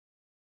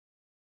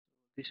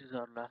This is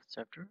our last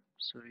chapter.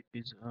 So it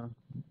is a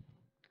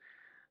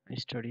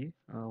study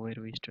where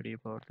we study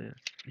about the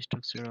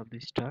structure of the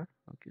star.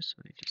 Okay, so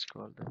it is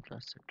called the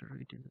last chapter.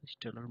 It is a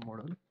stellar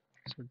model.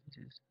 So this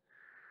is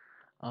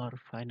our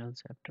final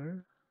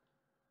chapter.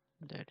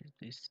 That is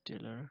the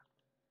stellar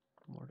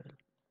model.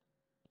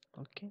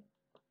 Okay.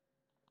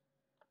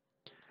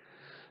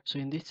 So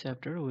in this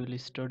chapter we will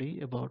study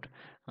about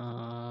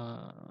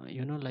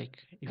like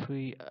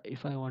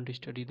if I want to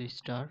study the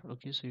star,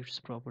 okay, so its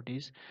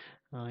properties.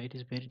 It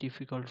is very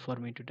difficult for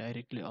me to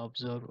directly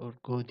observe or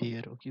go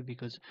there, okay,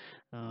 because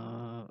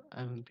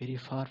I'm very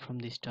far from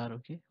the star,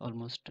 okay,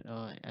 almost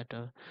at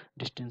a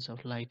distance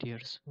of light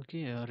years,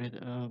 okay,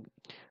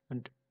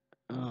 and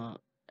uh,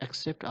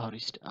 except our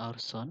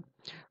sun,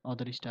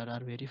 other stars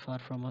are very far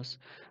from us.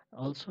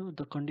 Also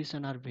the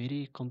condition are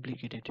very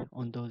complicated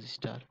on those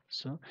stars.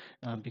 So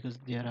because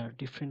there are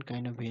different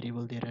kind of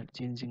variable, they are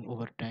changing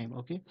over time,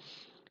 okay,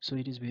 so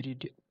it is very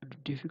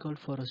difficult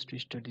for us to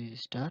study the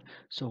star.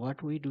 So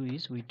what we do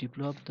is we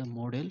develop the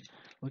model,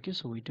 okay,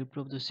 so we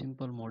develop the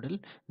simple model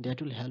that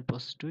will help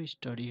us to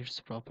study its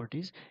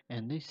properties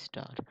and the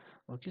star.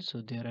 Okay, so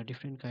there are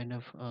different kind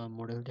of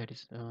model, that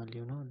is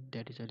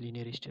that is a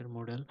linear star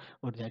model,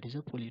 or that is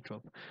a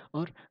polytrope,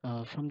 or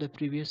from the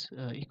previous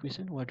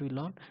equation what we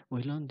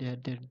learned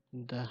that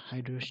the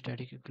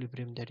hydrostatic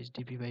equilibrium, that is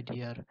dp by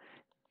dr,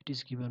 it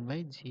is given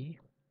by g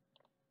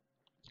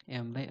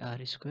m by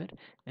r square,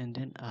 and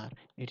then r,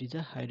 it is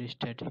a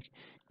hydrostatic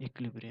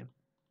equilibrium.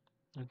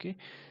 Okay,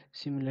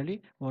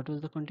 similarly what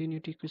was the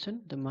continuity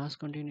equation, the mass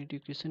continuity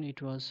equation,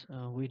 it was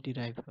we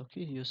derived,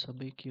 okay, यो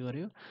सबै के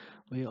गर्यो,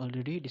 we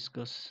already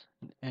discussed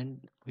and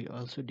we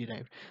also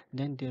derived.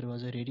 Then there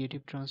was a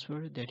radiative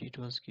transfer, that it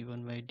was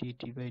given by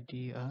dt by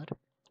dr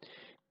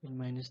in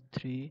minus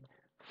 3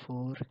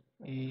 4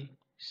 a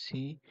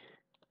c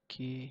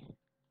k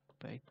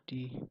by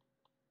t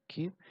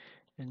cube,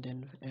 and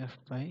then f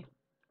by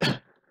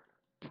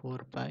 4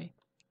 pi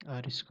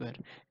r square,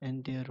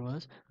 and there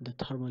was the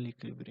thermal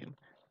equilibrium,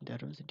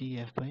 that was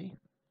df by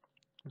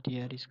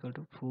dr is equal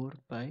to 4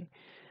 pi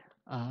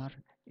r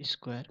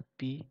square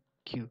p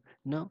q.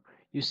 Now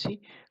you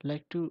see,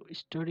 like to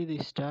study the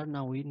star,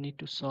 now we need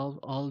to solve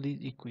all these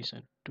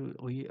equations.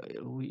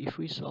 If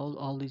we solve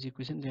all these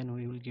equations, then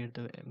we will get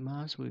the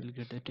mass, we will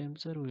get the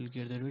temperature, we will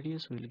get the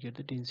radius, we will get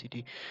the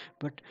density.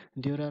 But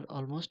there are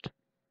almost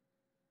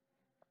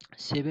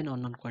 7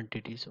 unknown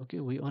quantities, okay,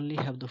 we only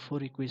have the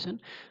 4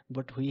 equation,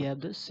 but we have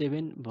the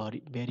 7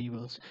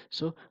 variables.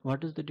 So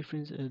what is the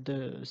difference,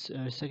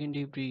 second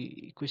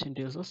degree equation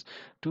tells us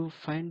to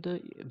find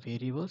the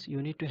variables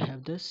you need to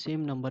have the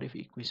same number of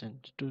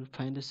equations. To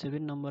find the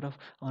 7 number of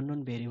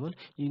unknown variable,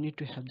 you need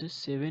to have the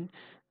 7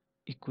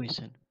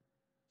 equation,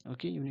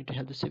 okay, you need to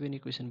have the 7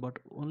 equation, but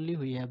only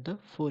we have the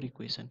 4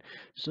 equation.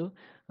 So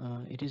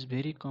it is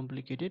very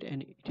complicated,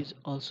 and it is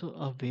also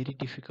a very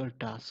difficult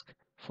task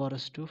for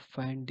us to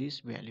find this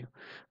value.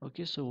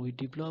 Okay, so we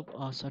develop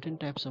certain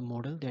types of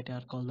model that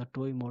are called the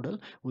toy model.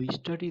 We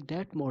study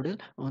that model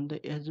on the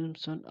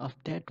assumption of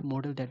that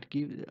model, that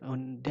give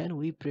on, then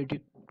we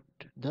predict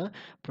the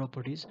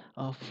properties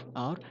of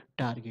our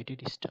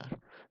targeted star.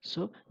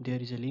 So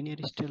there is a linear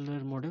stellar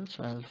model,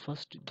 so I'll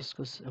first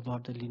discuss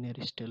about the linear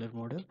stellar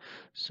model.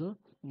 So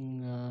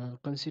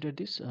consider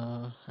this,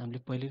 हामीले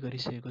पहिले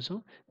गरिसकेको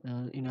छौँ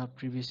in our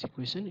previous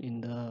equation in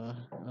the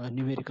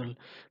numerical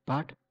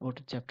part, or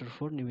chapter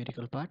 4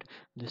 numerical part.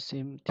 The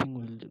same thing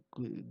will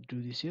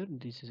do this here.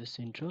 This is a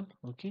central,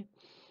 okay,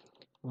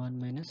 1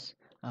 minus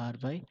r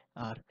by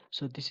r.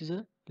 So this is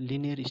a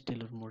linear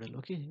stellar model,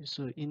 okay.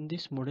 So in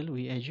this model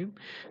we assume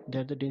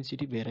that the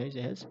density varies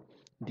as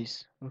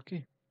this,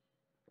 okay.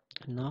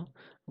 Now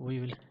we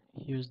will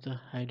use the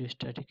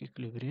hydrostatic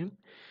equilibrium,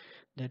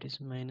 that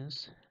is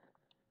minus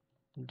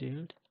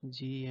del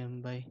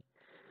gm by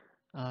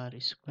r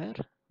square,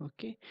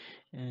 okay,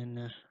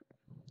 and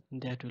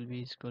that will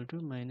be equal to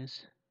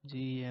minus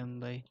gm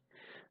by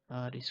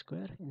r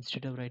square.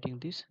 Instead of writing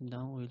this,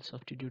 now we will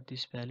substitute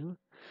this value.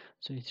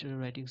 So instead of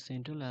writing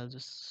central, I'll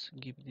just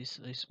give this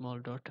a small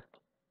dot,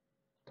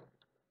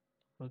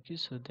 okay,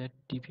 so that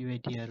dp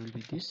by dr will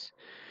be this.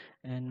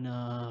 And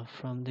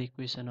from the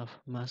equation of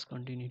mass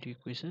continuity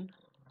equation,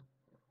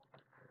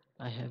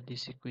 I have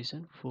this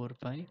equation 4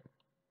 pi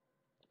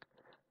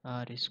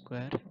r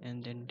square,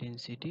 and then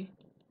density,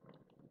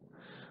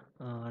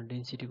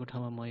 density को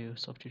ठाउँमा म यो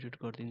substitute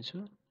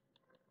गरिदिन्छु,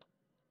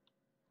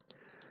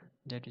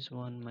 that is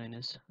 1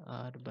 minus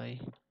r by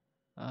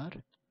r,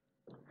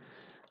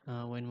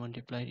 when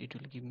multiplied it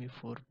will give me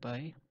 4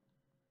 pi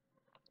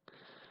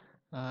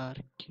r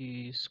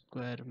q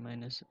square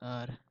minus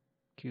r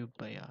cube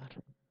by r,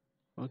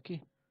 okay.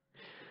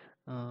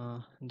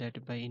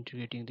 That by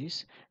integrating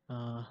this,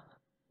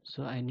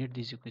 so I need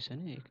this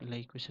equation,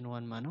 like equation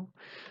 1 मानौ.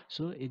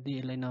 So यदि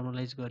यसलाई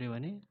normalise गर्यो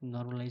भने,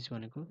 normalise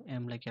भनेको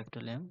m लाई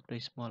capital m र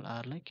small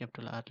r लाई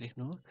capital r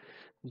लेख्नु हो.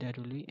 That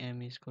will be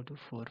m is equal to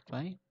 4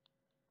 pi,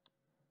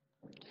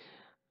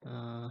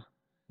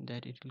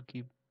 that it will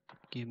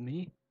give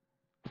me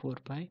 4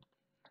 pi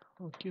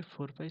okay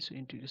 4 pie so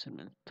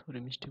इन्टिग्रेसनमा थोरै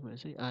मिस्टेक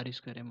भएछ आर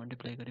स्क्वायर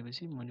मल्टिप्लाई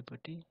गरेपछि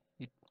मुनिपट्टि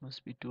it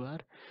must be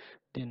 2r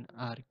then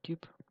r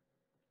cube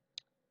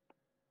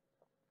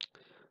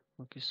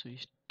okay so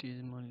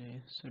stage मैले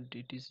so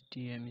it is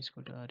dm is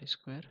equal to r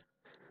square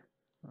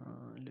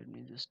let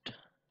me just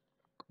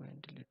go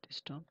and delete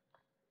this term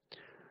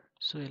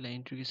so यसलाई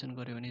integration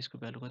गर्यो भने यसको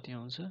value कति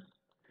आउँछ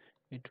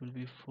it will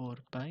be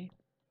 4 pi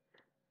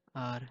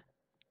r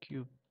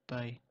cube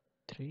by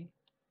 3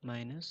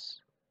 minus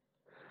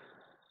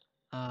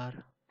r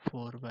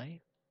 4 by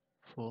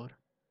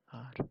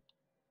 4r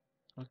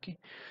okay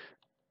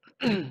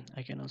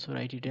I can also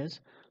write it as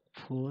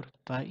 4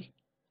 pi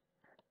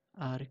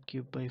r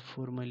cube by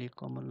 4 मैले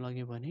common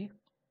लगे भने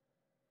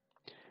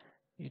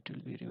it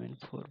will be remain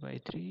 4 by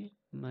 3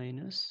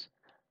 minus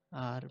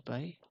r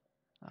by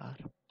r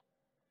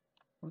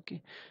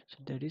okay so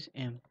that is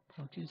m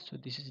okay so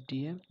this is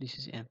dm this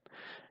is m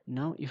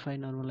now if I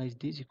normalize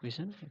this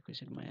equation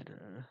my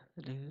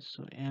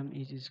so m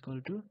is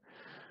equal to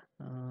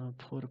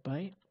 4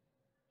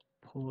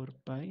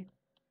 pi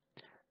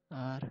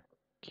r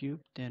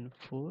cube then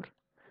 4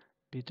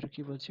 भित्र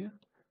के बच्यो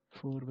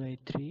 4 by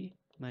 3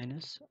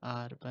 minus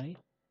r by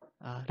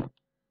r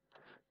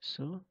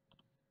so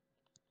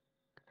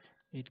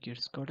it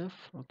gets cut off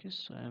okay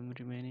so I am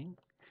remaining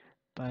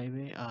pi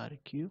by r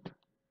cube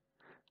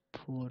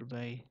 4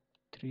 by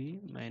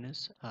 3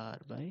 minus r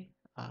by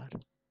r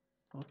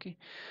okay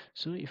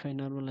so if I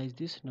normalize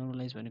this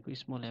normalize भनेको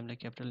small m लाई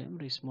capital M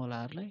र small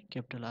r लाई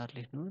capital R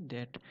लेख्नु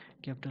that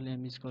capital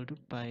M is equal to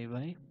pi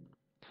by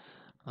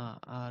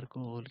r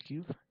को whole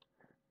cube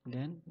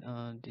then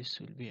this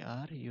will be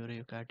r यो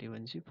र यो काट्यो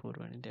भने चाहिँ 4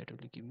 भने that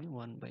will give me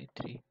 1 by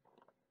 3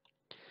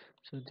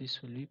 so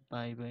this will be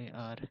pi by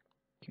r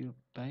cube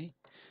by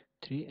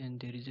 3 and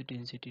there is a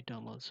density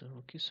term also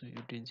okay so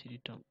your density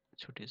term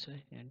छुटेछ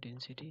and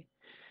density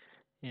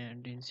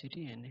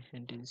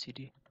and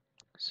density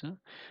so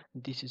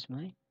this is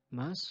my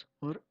mass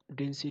or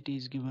density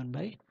is given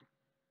by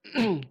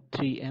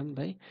 3m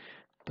by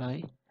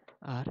pi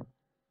r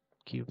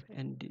cube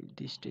and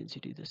this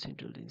density is the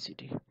central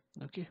density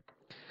okay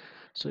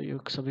so यो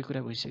सबै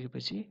कुरा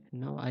भइसकेपछि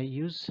now I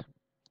use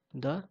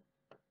the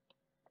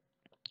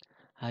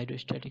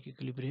hydrostatic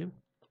equilibrium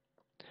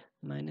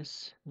minus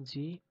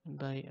g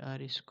by r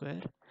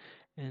square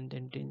and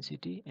then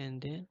density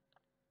and then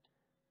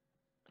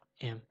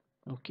m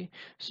okay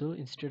so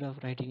instead of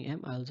writing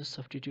m I'll just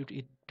substitute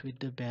it with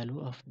the value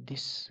of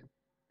this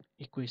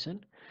equation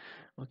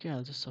okay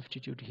I'll just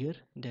substitute here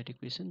that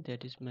equation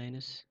that is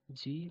minus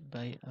g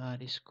by r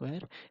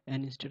square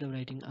and instead of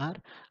writing r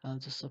I'll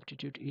just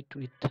substitute it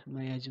with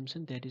my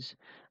assumption that is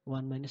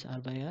 1 minus r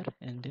by r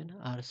and then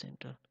r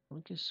central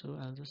okay so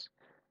I'll just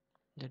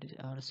that is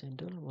r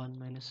central 1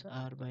 minus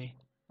r by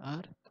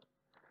r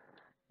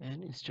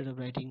and instead of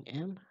writing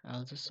m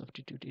I'll just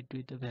substitute it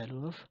with the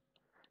value of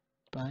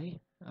pi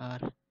r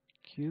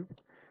cube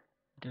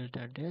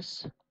delta dash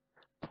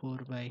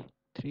 4 by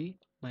 3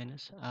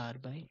 minus r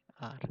by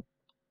r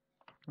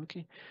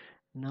okay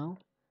now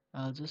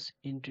I'll just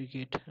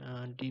integrate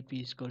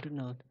dp is equal to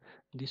now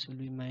this will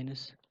be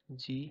minus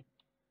g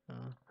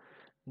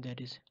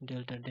that is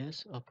delta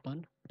dash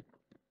upon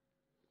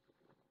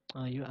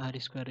यो r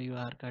square र यो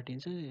r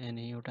काटिन्छ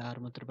अनि एउटा r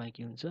मात्र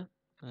बाँकी हुन्छ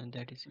and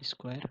that is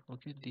square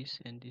okay this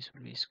and this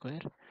will be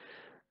square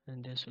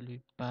and this will be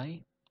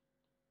pi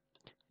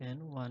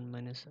and 1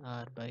 minus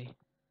r by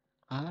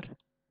r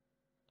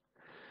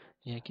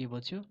यहाँ के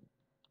बच्यो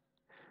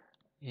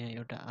यहाँ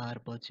एउटा r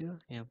बच्यो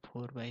यहाँ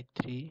 4 by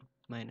 3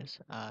 minus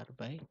r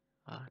by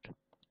r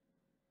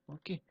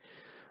okay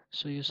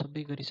so यो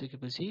सबै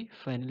गरिसकेपछि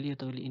फाइनली यो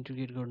तपाईले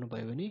इन्टिग्रेट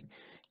गर्नुभयो भने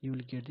you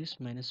will get this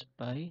minus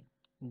pi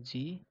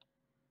g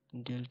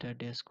delta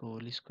dash को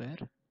whole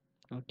square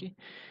okay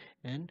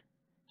and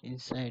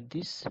inside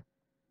this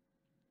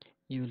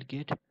you will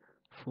get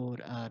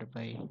 4r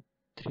by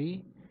 3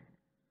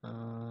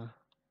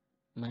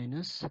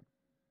 minus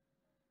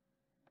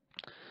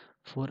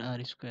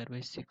 4r square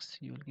by 6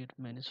 you will get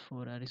minus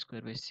 4r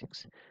square by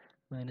 6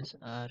 minus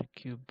r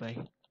cube by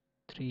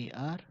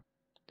 3r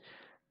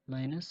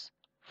minus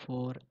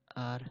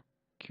 4r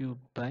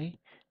cube by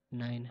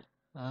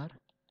 9r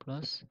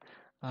plus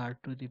r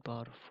to the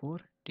power 4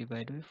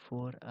 divided by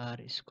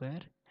 4r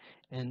square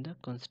and the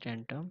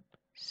constant term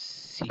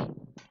c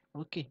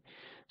okay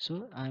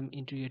so I am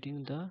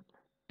integrating the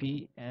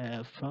p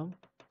from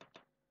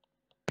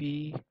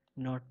p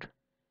naught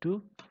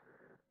to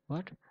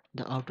what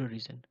the outer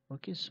region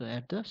okay so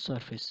at the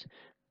surface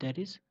that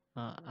is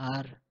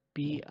r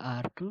p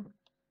r to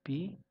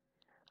p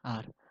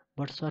r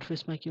but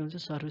surface मा के हुन्छ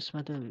surface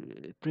मा त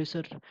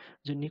pressure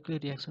जो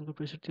nuclear reaction को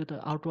pressure त्यो त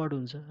outward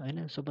हुन्छ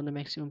हैन सबभन्दा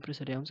म्याक्सिमम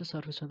प्रेशर यहाँ हुन्छ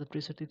surface मा त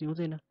प्रेशर त्यति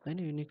हुँदैन हैन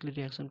यो न्युक्लियर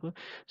रिएक्सन को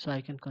so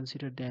I can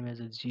consider them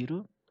as a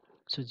 0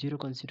 so 0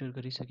 consider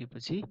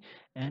गरिसकेपछि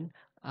and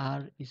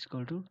r is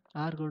equal to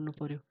r गर्नु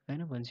पर्यो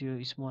हैन भन्छ यो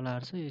स्मल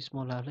r छ यो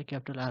स्मल r लाई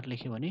क्यापिटल r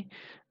लेख्यो भने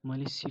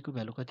मैले c को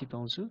भ्यालु कति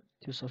पाउँछु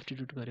त्यो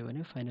सब्स्टिट्युट गर्यो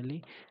भने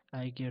finally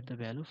I get the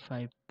value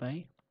 5 by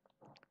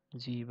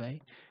g by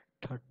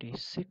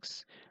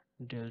 36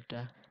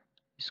 delta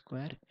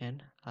square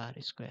and r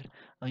square.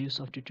 यो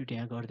सब्स्टिट्युट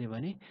यहाँ गरिदियो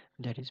भने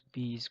that is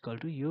P is equal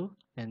to यो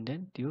and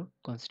then त्यो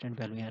constant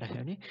value यहाँ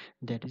राख्यो भने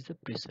that is the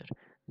pressure.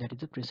 That is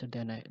the pressure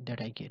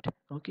that I get.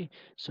 Okay,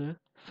 so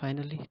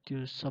finally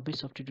त्यो सबै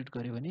सब्स्टिट्युट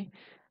गर्यो भने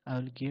I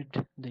will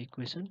get the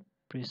equation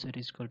pressure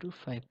is equal to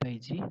 5 pi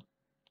g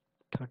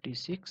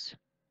 36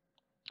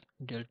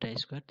 delta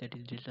square, that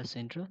is delta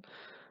central,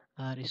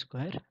 r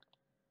square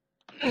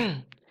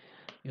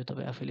यो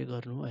तपाईं आफैले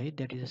गर्नु है,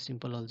 that is a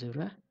simple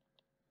algebra.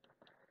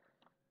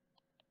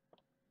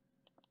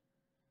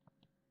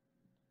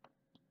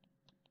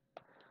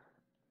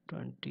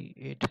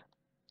 (28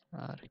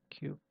 r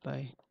cube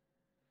by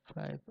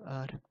 5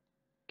 r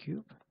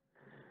cube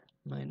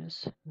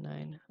minus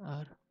 9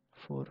 r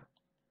 4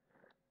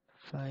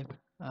 5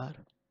 r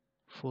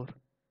 4).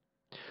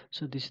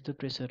 So this is the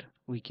pressure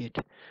we get.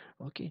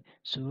 Okay,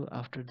 so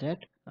after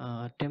that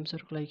temperature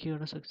को लागि के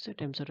गर्न सक्छ,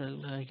 temperature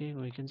लागि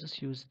we can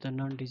just use the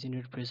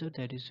non-degenerate pressure,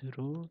 that is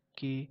rho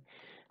k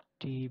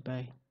T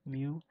by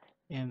mu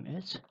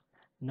mh.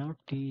 Now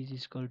T is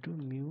equal to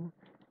mu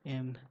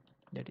m,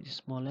 that is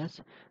small h,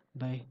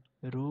 by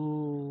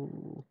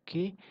rho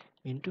k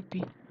into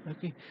P.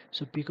 Okay,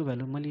 so P को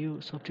value मैले यो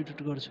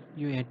substitute गर्छु,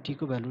 यो यहाँ T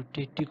को value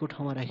T को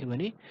ठाउँमा राख्यो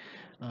भने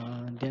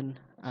then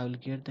I will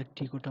get the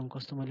T को टर्म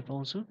कस्तो मैले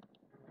पाउँछु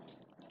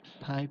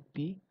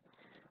 5p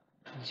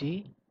g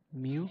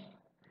mu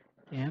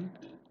m,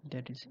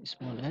 that is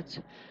small h,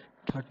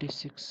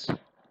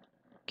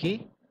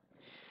 36k,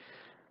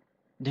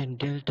 then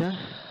delta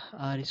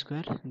r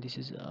square, this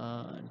is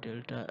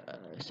delta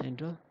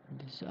central,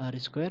 this is r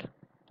square,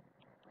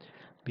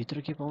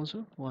 भित्र के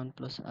पाउँछु 1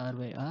 plus r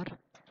by r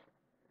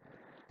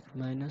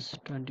minus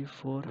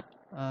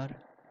 24r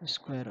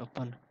square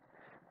upon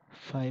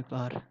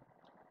 5r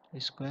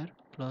square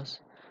plus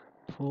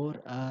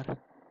 4r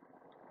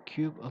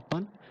cube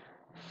upon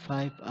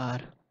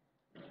 5r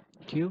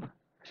cube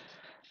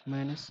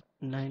minus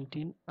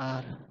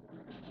 19r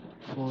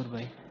 4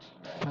 by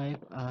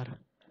 5r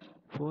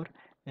 4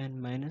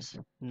 and minus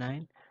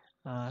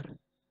 9r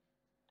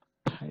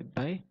 5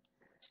 by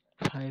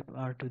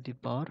 5r to the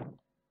power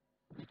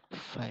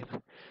 5.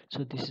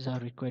 So this is our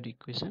required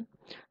equation.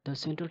 The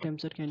central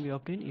temperature can be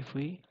obtained if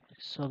we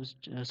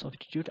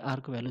substitute r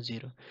को value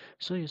 0.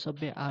 So यो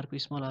सबै r को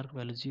small r को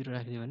value 0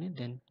 राखिदियो भने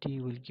then T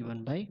will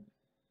given by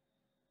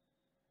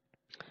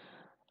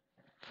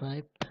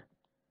 5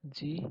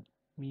 g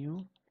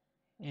mu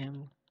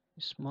m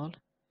small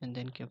and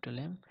then capital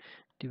M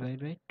divided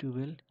by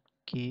 12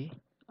 k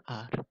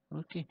r.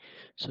 Okay,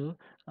 so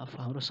अब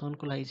हाम्रो सन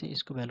को लागि चाहिँ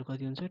यसको भ्यालु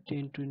कति हुन्छ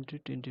 10 to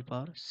 10 to the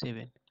power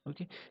 7.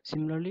 Okay,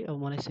 similarly अब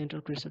मलाई सेन्ट्रल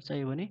प्रेसर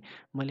चाहियो भने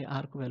मैले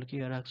r को भ्यालु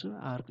के राख्छु,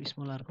 r को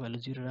स्मल r को भ्यालु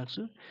 0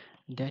 राख्छु,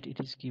 that it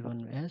is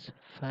given as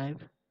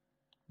 5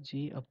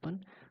 g upon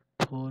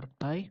 4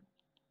 pi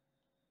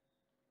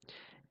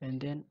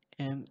and then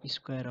m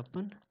square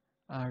upon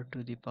r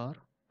to the power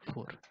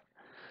 4.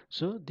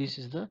 So this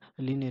is the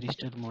linear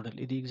style model.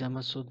 यदि exam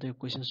मा सोध्दै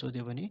question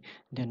सोध्यो भने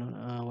then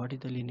what is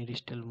the linear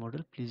style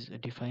model, please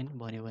define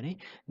भन्यो भने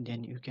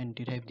then you can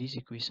derive this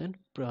equation.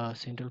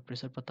 Central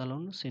pressure पत्ता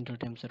लगाउनु, central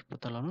temperature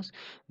पत्ता लगाउनुस्,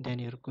 then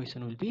your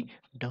question will be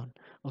done.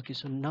 Okay,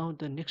 so now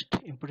the next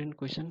important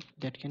question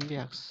that can be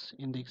asked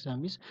in the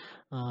exam is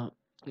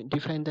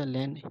define the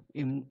Lamb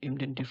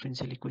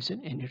differential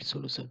equation and its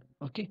solution.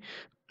 Okay,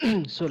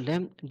 so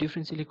Lamb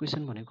differential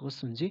equation भनेको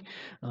कस्तो हुन्छ,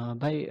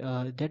 by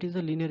that is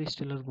the linear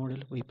stellar model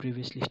we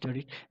previously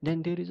studied.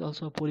 Then there is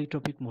also a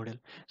polytropic model.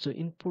 So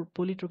in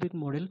polytropic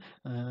model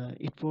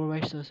it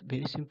provides us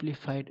very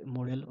simplified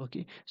model.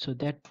 Okay, so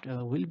that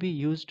will be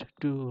used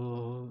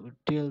to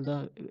tell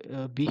the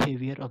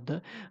behavior of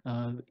the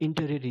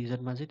interior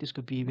region मा चाहिँ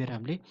त्यसको behavior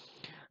हामीले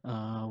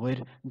where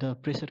the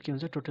pressure के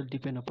हुन्छ total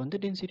depend upon the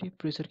density,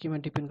 pressure केमा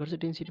depend गर्छ,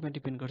 डेन्सिटीमा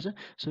depend गर्छ.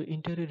 So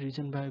interior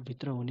reason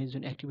भित्र हुने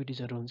जुन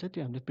एक्टिभिटिजहरू हुन्छ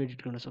त्यो हामीले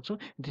प्रेडिक्ट गर्न सक्छौँ.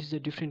 This is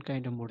a different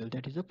kind of model,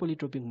 that is the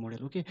polytropic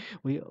model. Okay,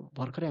 we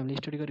भर्खरै हामीले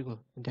स्टडी गरेको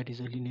that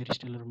is a linear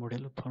stellar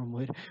model from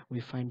where we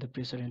find the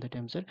pressure and the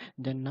temperature.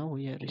 Then now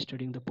we are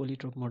studying the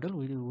पोलिट्रोप model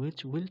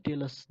which will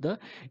tell us the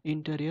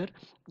interior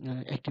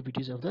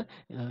activities of the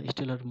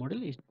stellar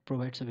model. It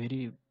provides a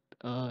very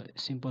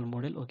simple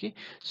model. Okay,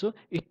 so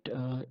it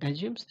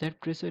assumes that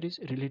pressure is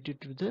related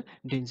to the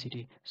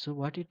density. So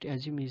what it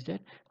assumes is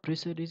that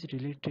pressure is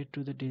related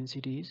to the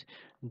density is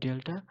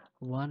delta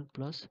 1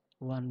 plus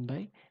 1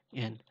 by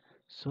n.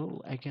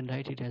 So I can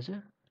write it as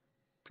a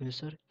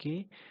pressure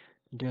K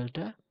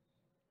delta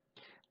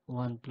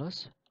 1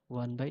 plus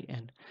 1 by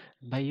n.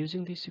 By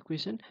using this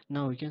equation,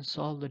 now we can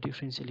solve the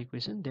differential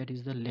equation, that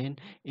is the Lamb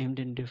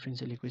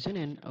differential equation,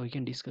 and we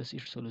can discuss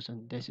its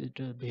solution. That is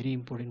a very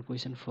important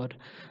question for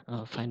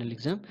final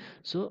exam.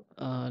 So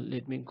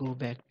let me go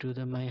back to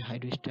my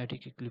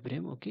hydrostatic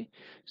equilibrium. Okay,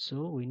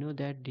 so we know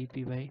that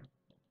dp by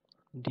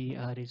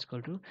dr is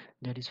equal to,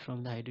 that is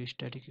from the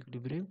hydrostatic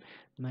equilibrium,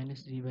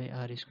 minus g by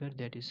r square,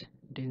 that is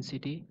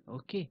density.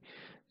 Okay,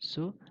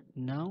 so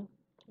now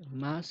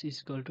mass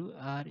is equal to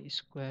r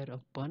square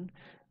upon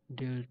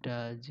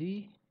delta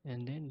g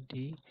and then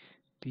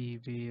dp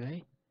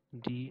by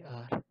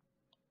dr.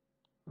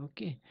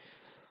 Okay,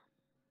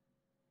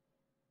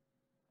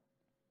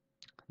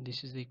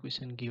 This is the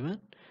equation given.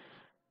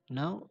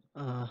 Now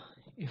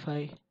if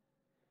I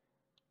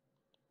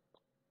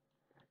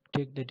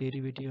take the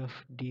derivative of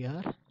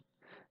dr,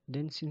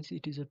 then since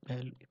it is a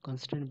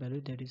constant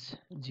value, that is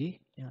g,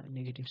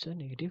 negative, so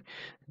negative,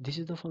 this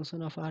is the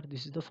function of r,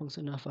 this is the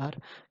function of r,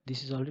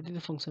 this is already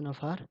the function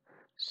of r.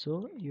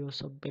 So यो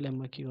सबैलाई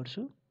म के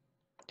गर्छु,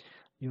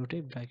 एउटै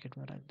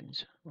ब्राकेटमा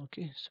राख्दिन्छु.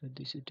 Okay, so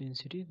this is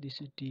density,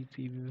 this is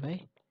dpv by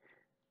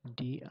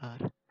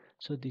dr.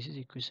 so this is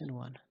equation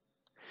 1.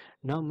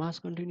 now mass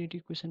continuity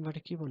equation बाट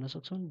के भन्न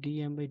सक्छौं,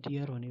 dm by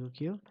dr भनेको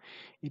के हो,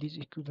 it is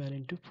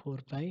equivalent to 4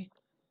 pi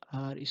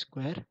r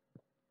square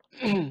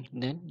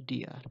then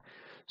dr.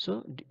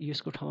 so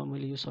यसको ठाउँमा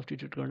मैले यो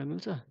सब्स्टिट्युट गर्न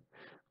मिल्छ.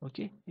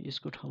 ओके,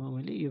 यसको ठाउँमा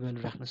मैले यो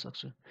भ्यालु राख्न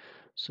सक्छु.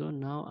 so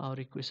now our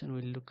equation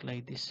will look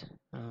like this.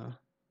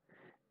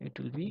 It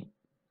will be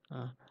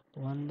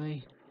 1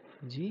 by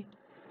g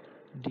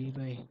d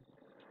by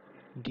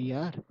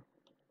dr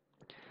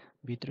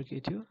भित्र के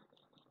थियो,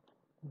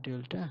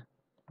 delta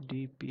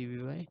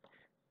dpv by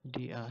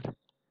dr,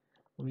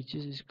 which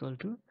is equal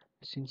to,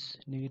 since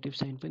negative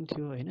sign पनि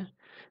थियो हैन,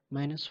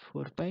 minus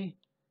 4 pi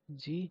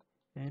g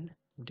and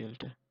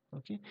delta.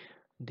 Okay,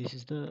 this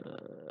is the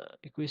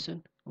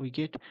equation we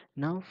get.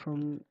 now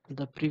from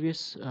the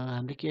previous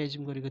हामीले के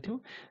assume गरेको थियौ,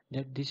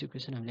 that this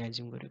equation हामीले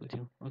assume गरेको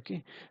थियौ.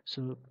 okay,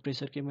 so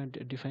प्रेसर केमा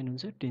डिफाइन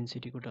हुन्छ,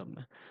 डेन्सिटी को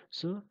टर्ममा.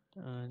 so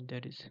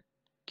that is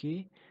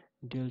k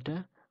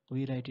delta,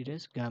 we write it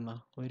as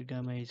gamma, where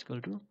gamma is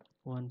equal to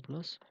 1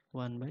 plus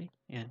 1 by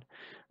n.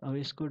 अब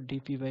यसको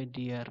dp by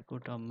dr को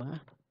टर्ममा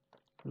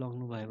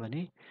लग्नु भयो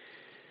भने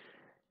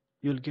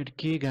you will get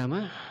k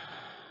gamma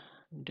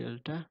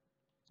delta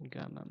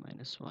gamma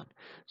minus 1.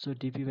 so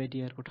dp by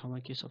dr को ठाउँमा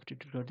के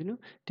substitute गर्दिनु,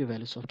 त्यो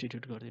भ्यालु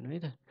सब्स्टिट्युट गर्दिनु है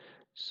त.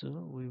 so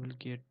we will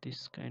get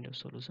this kind of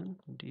solution,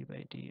 d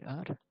by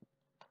dr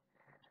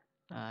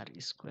r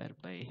square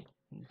by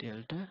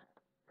delta.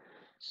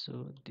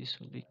 so this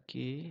will be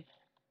k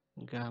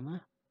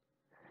gamma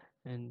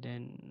and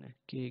then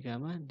k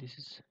gamma, this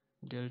is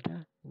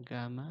delta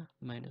gamma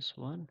minus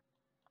 1,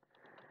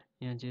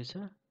 यहाँ जे छ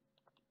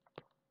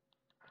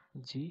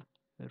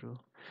 0.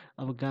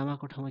 अब gamma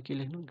को ठाउँमा के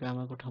लेख्नु,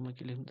 gamma को ठाउँमा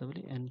के लेख्नु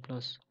तपाईले, n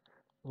plus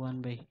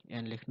 1 by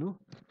n लेख्नु.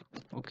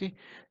 ओके,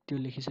 त्यो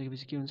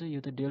लेखिसकेपछि के हुन्छ,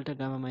 यो त डेल्टा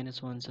गामा माइनस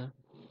 1 छ,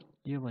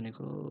 यो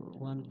भनेको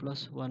 1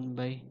 plus 1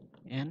 by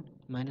n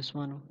minus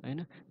 1 हो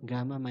हैन.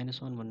 गामा minus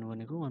 1 भन्नु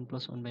भनेको 1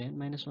 plus 1 by n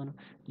minus 1 हो.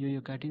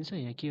 यो काटिन्छ,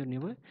 यहाँ के हुने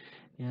भयो,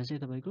 यहाँ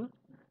चाहिँ तपाईको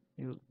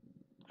यो,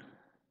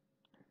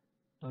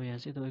 अब यहाँ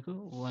चाहिँ तपाईको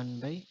 1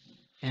 by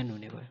n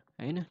हुने भयो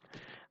हैन.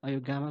 यो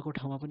गामा को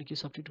ठाउँमा पनि के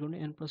सब्स्टिट्युट गर्नु,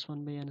 n plus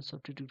 1 by n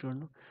substitute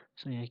गर्नु.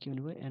 सो यहाँ के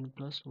हुने भयो, n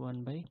plus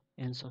 1 by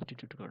n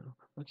substitute गर्नु.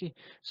 Okay,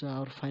 so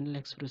our final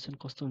expression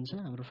कस्तो हुन्छ,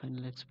 हाम्रो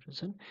फाइनल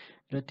एक्सप्रेसन.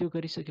 र त्यो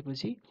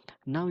गरिसकेपछि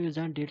नाउ यो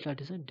जहाँ डेल्टा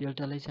छ,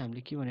 डेल्टालाई चाहिँ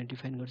हामीले के भनेर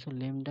डिफाइन गर्छौं,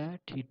 लेम्डा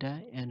थीटा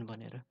n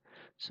भनेर.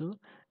 सो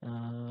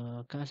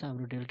कहाँ छ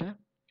हाम्रो डेल्टा,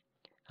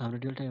 हाम्रो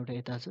डेल्टा एउटा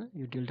यता छ,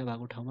 यो डेल्टा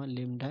भएको ठाउँमा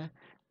लेम्डा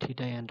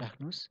थीटा n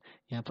राख्नुस्.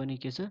 यहाँ पनि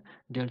के छ,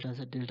 डेल्टा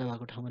छ, डेल्टा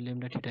भएको ठाउँमा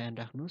लेम्डा थीटा n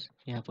राख्नुस्,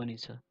 यहाँ पनि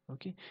छ.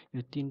 ओके,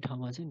 यो तीन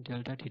ठाउँमा चाहिँ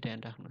डेल्टा थीटा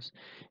n राख्नुस्.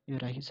 यो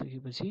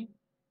राखिसकेपछि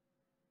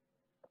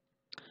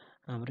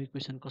हाम्रो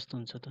इक्वेसन कस्तो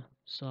हुन्छ त.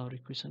 So our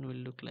equation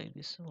will look like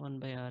this, 1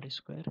 by r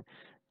square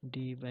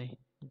d by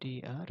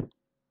dr.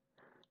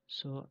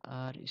 So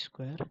r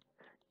square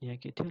यहाँ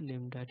के थियो,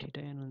 लेम्डा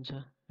थीटा n हुन्छ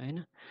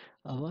हैन.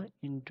 अब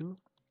इन्टु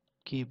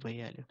के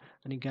भइहाल्यो,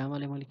 अनि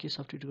गामालाई मैले के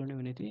सब्स्टिट्युट गर्ने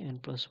भने थिएँ, n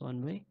plus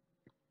 1 by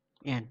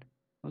n.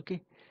 Okay,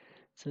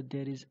 so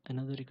there is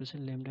another equation,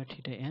 lambda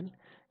theta n,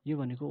 यो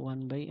भनेको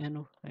 1 by n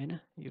हो हैन.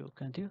 यो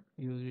कहाँ थियो,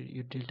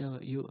 यो डेल्टा,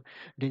 यो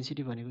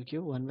डेन्सिटी भनेको के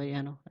हो, 1 by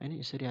n हो हैन.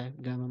 यसरी आयो,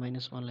 गामा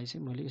माइनस 1 लाई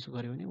चाहिँ मैले यसो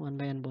गरे भने 1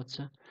 by n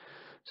बच्छ.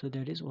 So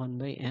that is 1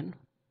 by n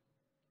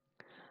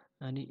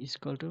अनि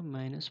equal to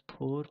minus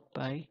 4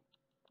 pi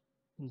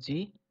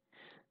g,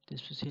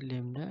 त्यसपछि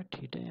लेम्डा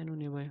थीटा n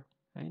हुने भयो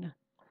हैन.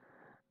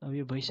 अब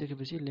यो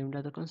भइसकेपछि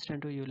लेम्डा त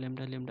कन्स्ट्यान्ट हो, यो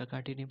लेम्डा लेम्डा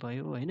काटिने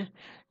भयो हैन.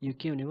 यो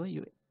के हुने भयो,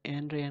 यो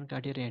n र n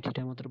काटेर यहाँ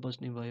थीटा मात्र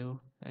बच्ने भयो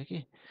है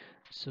के.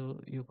 सो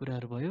यो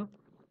कुराहरु भयो,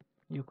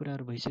 यो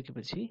कुराहरु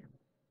भइसकेपछि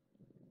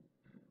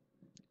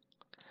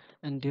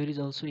एन्ड देयर इज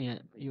अल्सो यहाँ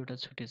एउटा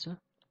छुटेछ,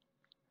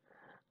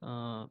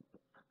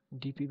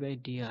 dp by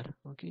dr.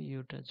 ओके,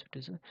 एउटा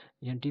छुटेछ,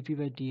 यहाँ dp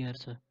by dr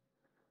छ.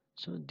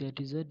 So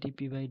that is a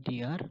dp by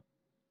dr.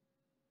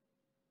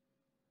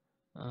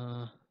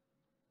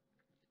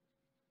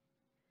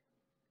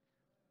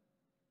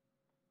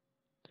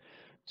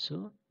 So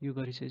यो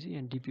गरिसकेपछि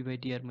यहाँ dp by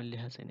dr मैले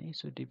लेखेको छैन है.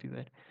 सो dp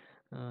by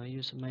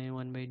यो my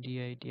 1 by di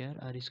dr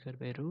r square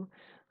by रो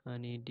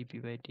अनि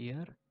dp by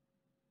dr.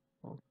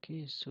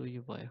 Okay, so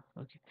यो भयो.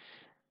 ओके,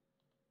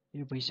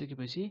 यो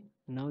भइसकेपछि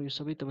नाउ यो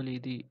सबै तपाईले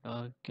यदि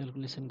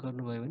क्याल्कुलेसन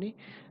गर्नुभयो भने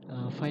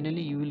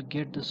finally you will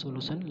get the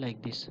solution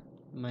like this,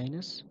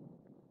 minus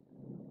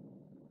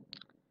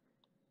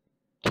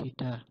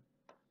theta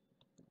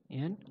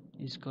n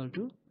is equal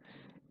to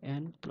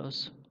n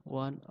plus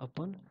 1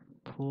 upon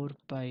 4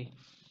 pi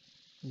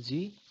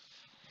g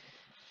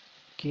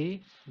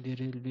k, there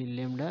will be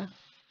lambda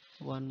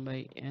 1 by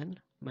n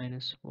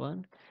minus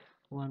 1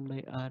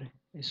 by r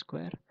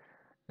square,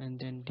 and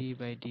then d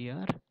by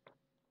dr,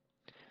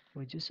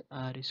 which is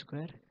r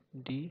square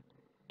d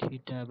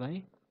theta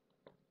by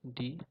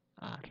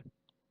dr.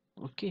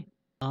 Okay.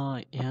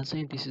 यहाँ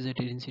चाहिँ this is a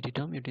density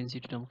term. यो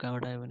density term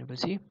कहाँबाट आयो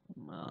भनेपछि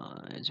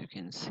as you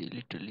can see,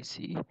 literally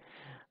see,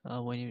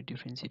 when you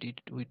differentiate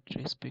it with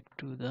respect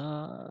to the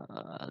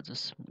I'll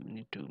just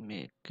need to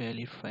make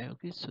clarify.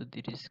 Okay, so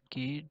there is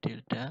k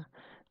delta,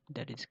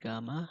 that is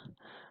gamma.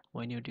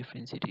 When you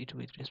differentiate it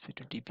with respect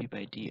to dp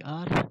by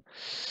dr,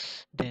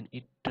 then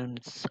it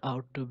turns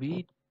out to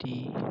be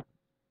d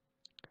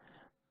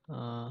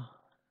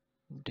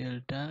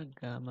delta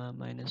gamma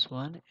minus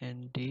 1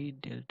 and d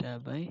delta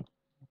by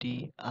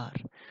dr.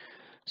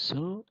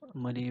 So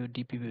मैले यो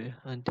dp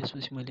अनि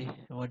त्यसपछि मैले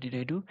what did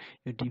I do,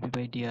 यो dp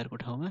by dr को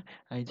ठाउँमा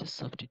I just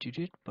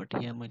substituted, but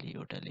यहाँ मैले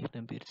एउटा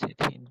लेख्न बिर्सेँ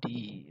थिएँ,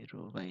 d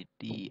rho by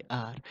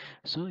dr.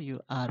 So यो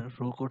r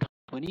rho को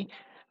ठाउँमा पनि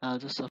I'll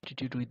just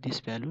substitute with this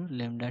value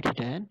lambda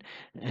theta n,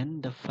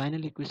 and the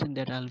final equation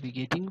that I'll be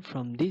getting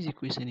from this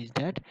equation is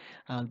that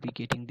I'll be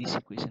getting this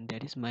equation,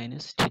 that is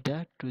minus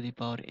theta to the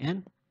power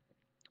n.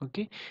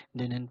 Okay,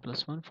 then n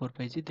plus 1 4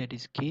 pi g, that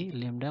is k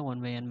lambda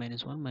 1 by n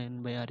minus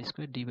 1 by r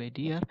square d by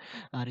dr,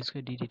 r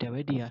square d theta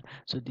by dr.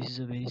 So this is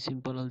a very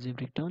simple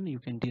algebraic term you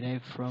can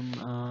derive from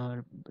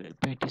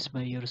practice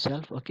by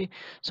yourself. Okay,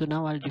 so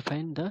now I'll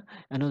define the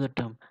another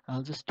term.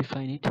 I'll just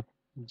define it.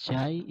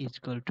 Xi is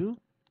equal to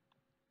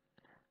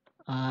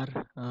r,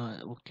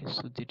 okay,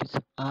 so that is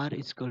r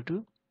is equal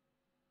to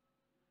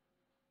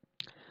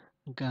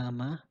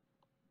gamma,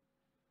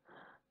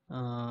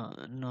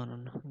 no,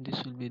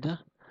 this will be the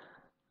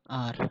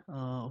r,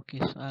 okay,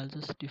 so I'll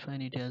just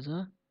define it as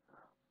a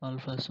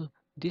alpha. So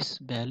this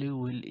value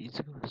will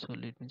is, so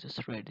let me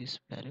just write this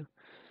value.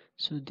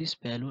 So this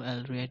value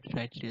I'll write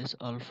it as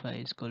alpha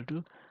is equal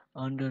to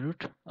under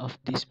root of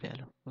this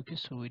value. Okay,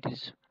 so it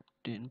is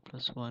 10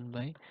 plus 1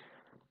 by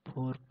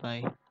 4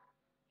 pi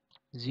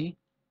g,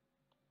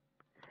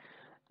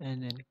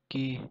 and then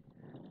k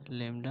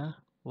lambda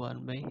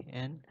 1 by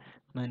n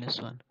minus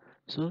 1.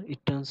 So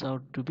it turns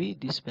out to be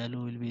this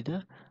value will be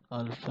the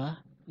alpha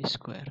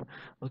square.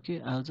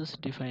 Okay, I'll just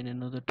define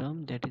another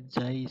term, that is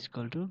xi is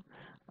equal to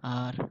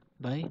r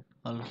by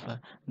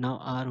alpha. Now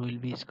r will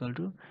be equal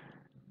to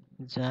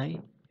xi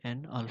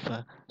and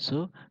alpha.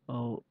 So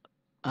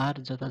r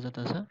jata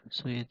jata cha,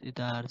 so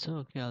yata r cha.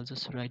 Okay, I'll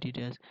just write it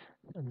as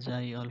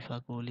xi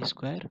alpha को whole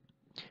square.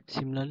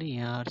 Similarly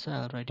यहाँ r cha,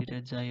 I'll write it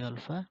as xi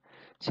alpha.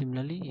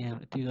 Similarly यहाँ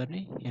त्यो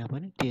गर्ने, यहाँ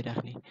पनि त्यही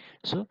राख्ने.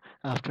 So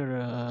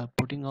after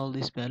putting all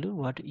this value,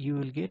 what you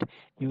will get,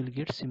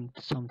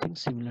 something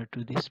similar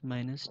to this,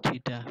 minus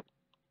theta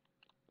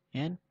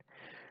n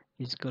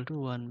is equal to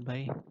 1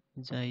 by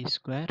xi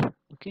square.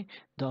 Okay,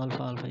 the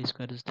alpha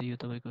square is the यो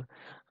तपाईको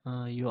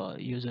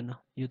यो जुन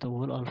यो त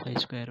होल अल्फा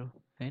स्क्वायर हो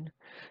हैन,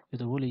 यो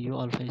त होल यो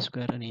अल्फा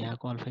स्क्वायर अनि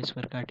यहाँको अल्फा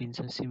स्क्वायर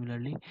काटिन्छ.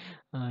 सिमिलरली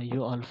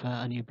यो अल्फा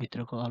अनि यो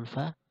भित्रको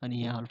अल्फा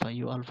अनि यहाँ अल्फा,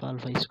 यो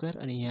अल्फा स्क्वायर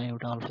अनि यहाँ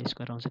एउटा अल्फा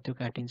स्क्वायर आउँछ, त्यो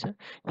काटिन्छ,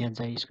 यहाँ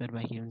xi स्क्वायर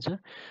बाँकी हुन्छ.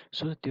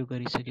 सो त्यो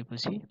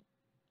गरिसकेपछि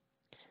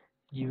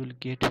you will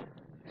get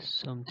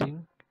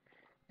something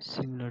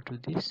similar to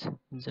this,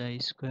 xi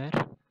square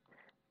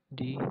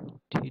d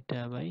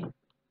theta by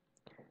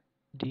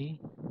d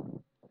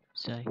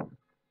psi.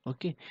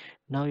 Okay,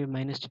 now यो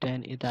minus theta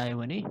n यता आयो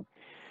भने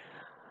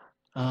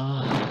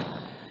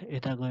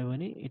यता गयो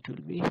भने it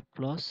will be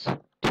plus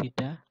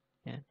theta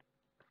n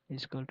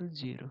is equal to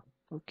 0.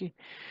 Okay,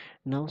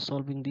 now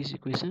solving this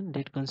equation,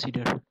 let's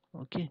consider.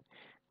 Okay,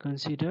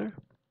 consider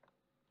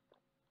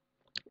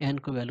n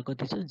को value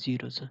कति छ,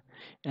 0 छ.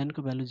 n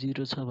को भ्यालु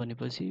 0 छ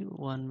भनेपछि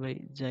 1 by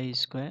xi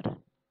square,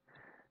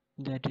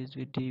 that is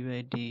with d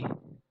by d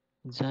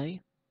xi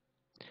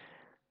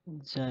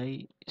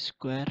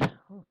square.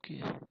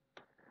 Okay,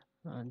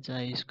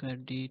 xi square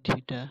d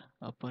theta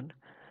upon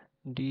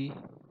d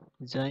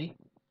xi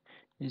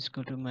is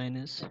equal to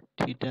minus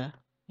theta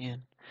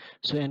n.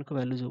 So n को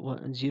value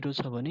 0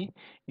 छ भने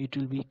it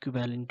will be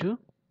equivalent to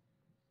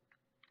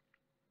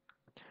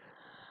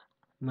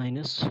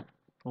minus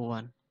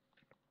 1.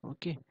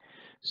 Okay,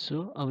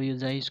 so अब यो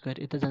xi square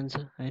यता जान्छ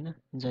हैन,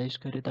 xi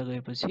square यता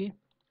गएपछि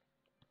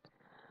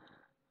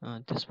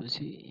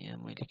त्यसपछि यहाँ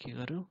मैले के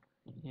गरौँ,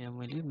 यहाँ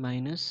मैले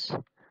minus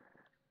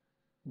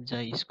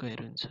xi square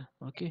हुन्छ.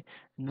 Okay,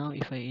 now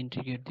if I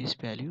integrate this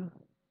value,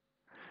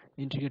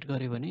 integrate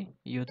गरे भने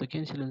यो त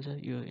क्यान्सल हुन्छ,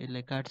 यो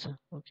यसलाई काट्छ.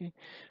 Okay,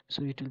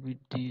 so it will be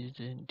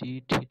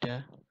d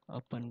theta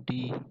upon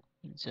d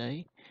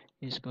xi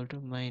is equal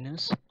to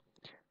minus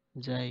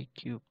xi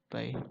cube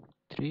by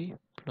 3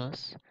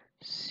 plus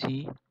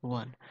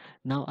c1.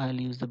 Now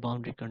I'll use the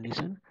boundary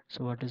condition.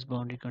 So what is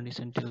boundary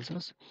condition tells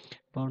us?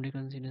 Boundary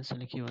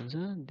condition के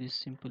भन्छ, this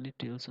simply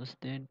tells us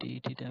that d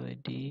theta by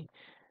d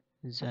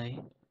xi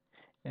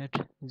at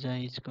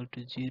xi is equal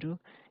to 0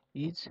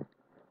 is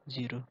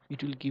 0.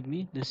 It will give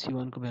me the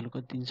c1 को value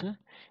कति दिन्छ,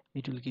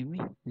 it will give me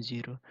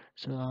 0.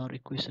 So our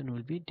equation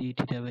will be d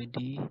theta by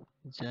d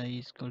xi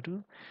is equal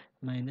to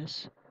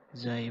minus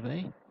xi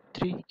by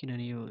 3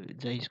 किनभने यो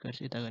xi square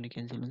चाहिँ यता गर्ने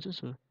cancel हुन्छ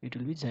so it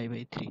will be xi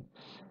by 3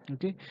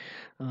 okay.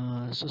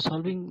 So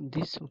solving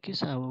this okay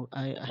so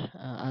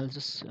I'll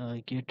just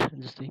get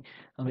जस्तै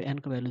अब n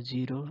को value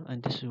 0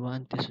 अनि त्यसपछि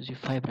 1 त्यसपछि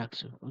 5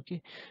 राख्छु ओके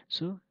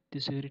सो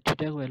त्यसै गरी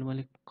थीटाको भ्यालु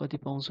मैले कति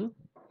पाउँछु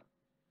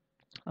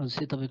अब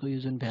जस्तै तपाईको यो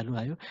जुन भ्यालु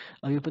आयो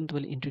अब यो पनि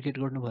तपाईले इन्टिग्रेट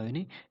गर्नुभयो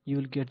भने you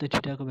will get the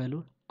थीटाको value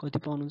कति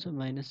पाउनुहुन्छ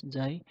minus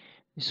xi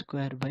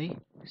square by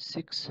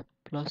 6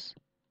 plus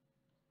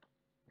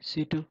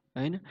C2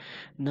 हैन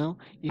now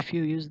if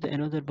you use the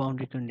another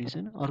boundary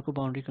condition अर्को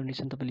बाउन्ड्री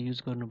कन्डिसन तपाईले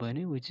युज गर्नुभयो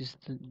भने which is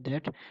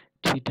that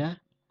theta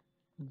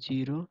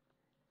 0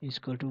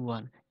 equal to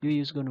 1 यो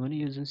युज गर्नु भने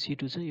यो जुन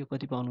C2 छ यो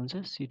कति पाउनुहुन्छ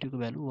C2 को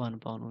भ्यालु 1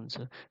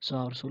 पाउनुहुन्छ so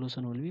our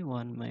solution will be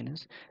 1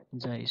 minus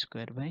xi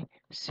square by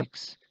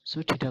 6 so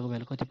theta को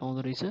भ्यालु कति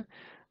पाउँदो रहेछ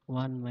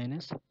 1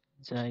 minus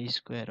xi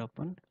square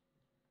upon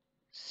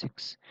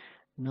 6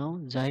 now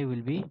xi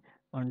will be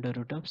under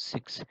root of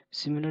 6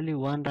 similarly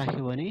 1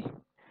 राख्यो भने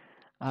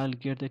I'll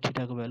get the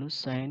theta को value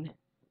sin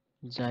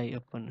xi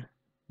upon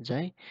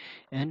xi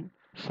and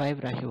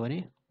 5 राख्यो भने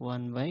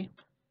 1 by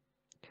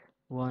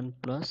 1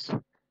 plus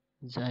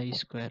xi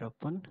square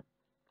upon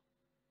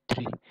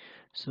 3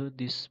 so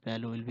this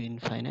value will be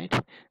infinite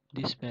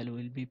this value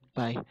will be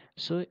pi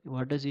so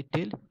what does it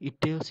tell it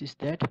tells is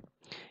that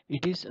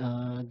it is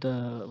the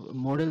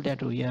model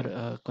that we are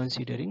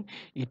considering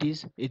it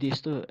is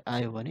the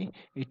आयो भने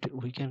it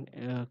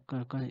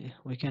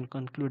we can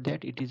conclude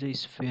that it is a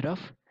sphere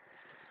of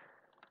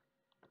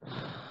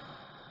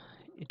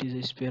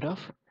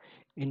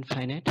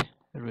infinite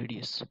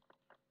radius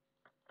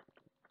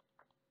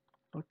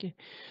okay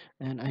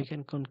and I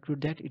can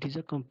conclude that it is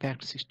a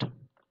compact system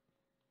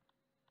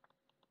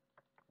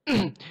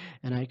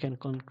and I can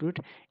conclude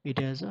it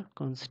has a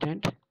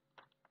constant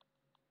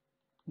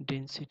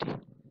density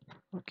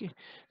okay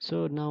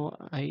so now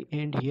I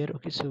end here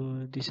okay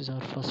so this is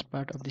our first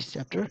part of this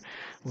chapter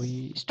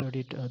we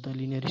studied the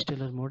linear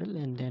stellar model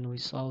and then we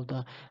solved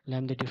the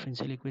lambda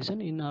differential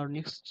equation in our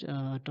next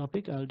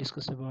topic I'll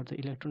discuss about the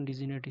electron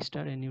degenerate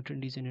star and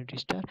neutron degenerate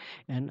star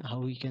and how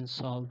we can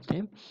solve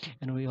them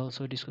and we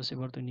also discuss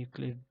about the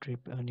nuclear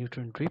drip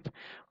neutron drip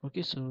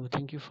okay so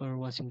thank you for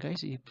watching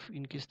guys if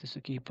in case this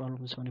key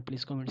problems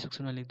please comment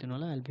section ma lekhdinu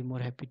hola I'll be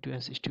more happy to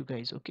assist you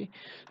guys okay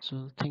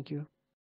so thank you